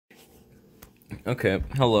Okay,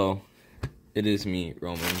 hello. It is me,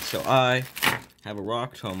 Roman. So I have a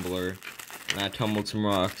rock tumbler, and I tumbled some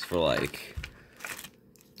rocks for like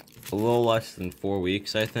a little less than 4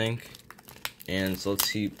 weeks, I think. And so let's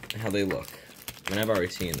see how they look. I mean, I've already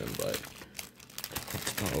seen them, but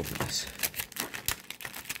I'll open this.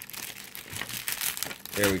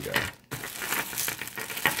 There we go.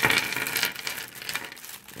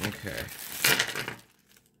 Okay.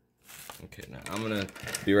 Okay, now I'm gonna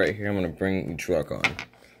be right here. I'm gonna bring each rock on.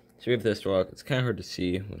 So we have this rock. It's kind of hard to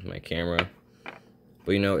see with my camera,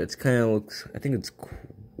 but you know, it's kind of looks. I think it's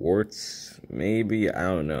quartz, maybe. I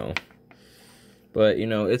don't know, but you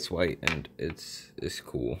know, it's white and it's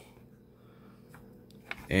cool.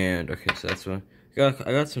 And okay, so that's one. I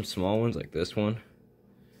got some small ones like this one.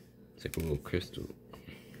 It's like a little crystal.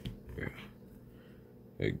 Here.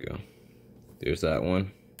 There you go. There's that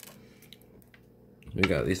one. We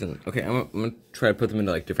got these in. Okay, I'm gonna try to put them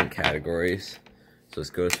into like different categories, so this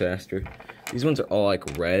goes faster. These ones are all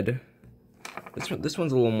like red. This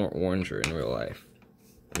one's a little more oranger in real life.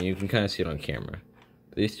 I mean, you can kind of see it on camera.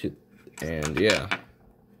 These two, and yeah.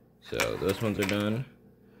 So those ones are done.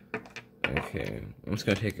 Okay, I'm just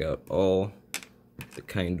gonna take out all the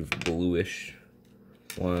kind of bluish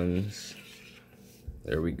ones.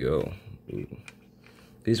 There we go. Ooh.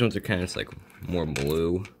 These ones are kind of like more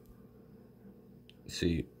blue.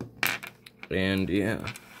 See, and yeah.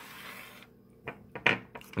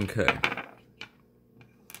 Okay.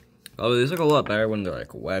 Oh, these look a lot better when they're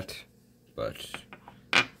like wet, but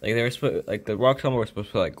like they were supposed, like the rock tumbler was supposed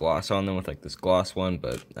to put like gloss on them with like this gloss one,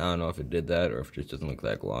 but I don't know if it did that or if it just doesn't look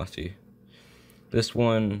that glossy. This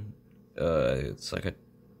one, it's like a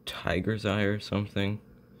tiger's eye or something,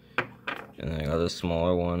 and then I got a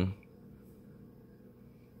smaller one.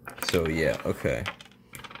 So yeah, okay.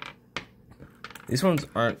 These ones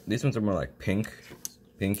are more like pink,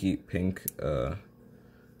 pink, in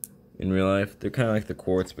real life. They're kind of like the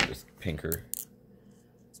quartz, but just pinker.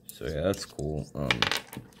 So yeah, that's cool.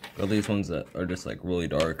 Got these ones that are just like really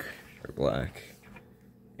dark or black.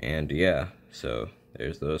 And yeah, so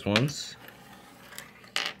there's those ones.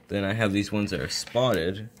 Then I have these ones that are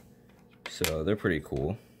spotted, so they're pretty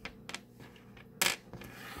cool.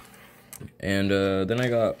 And then I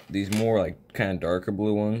got these more like kind of darker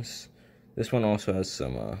blue ones. This one also has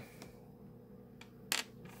some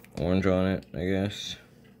orange on it, I guess.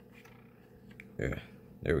 Yeah,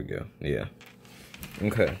 there we go. Yeah.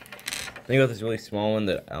 Okay. Then you got this really small one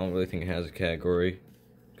that I don't really think it has a category.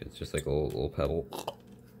 It's just like a little pebble.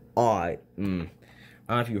 Oh, I don't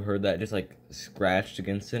know if you heard that. It just like scratched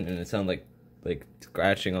against it, and it sounded like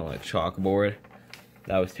scratching on like chalkboard.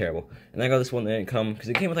 That was terrible. And I got this one that didn't come because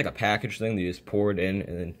it came with like a package thing that you just poured in,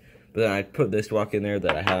 and then but then I put this rock in there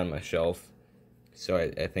that I had on my shelf, so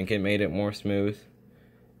I think it made it more smooth.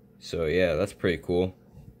 So yeah, that's pretty cool.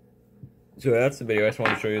 So that's the video. I just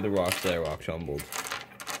wanted to show you the rocks that I rock tumbled.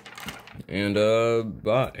 And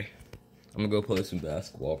bye. I'm gonna go play some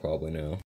basketball probably now.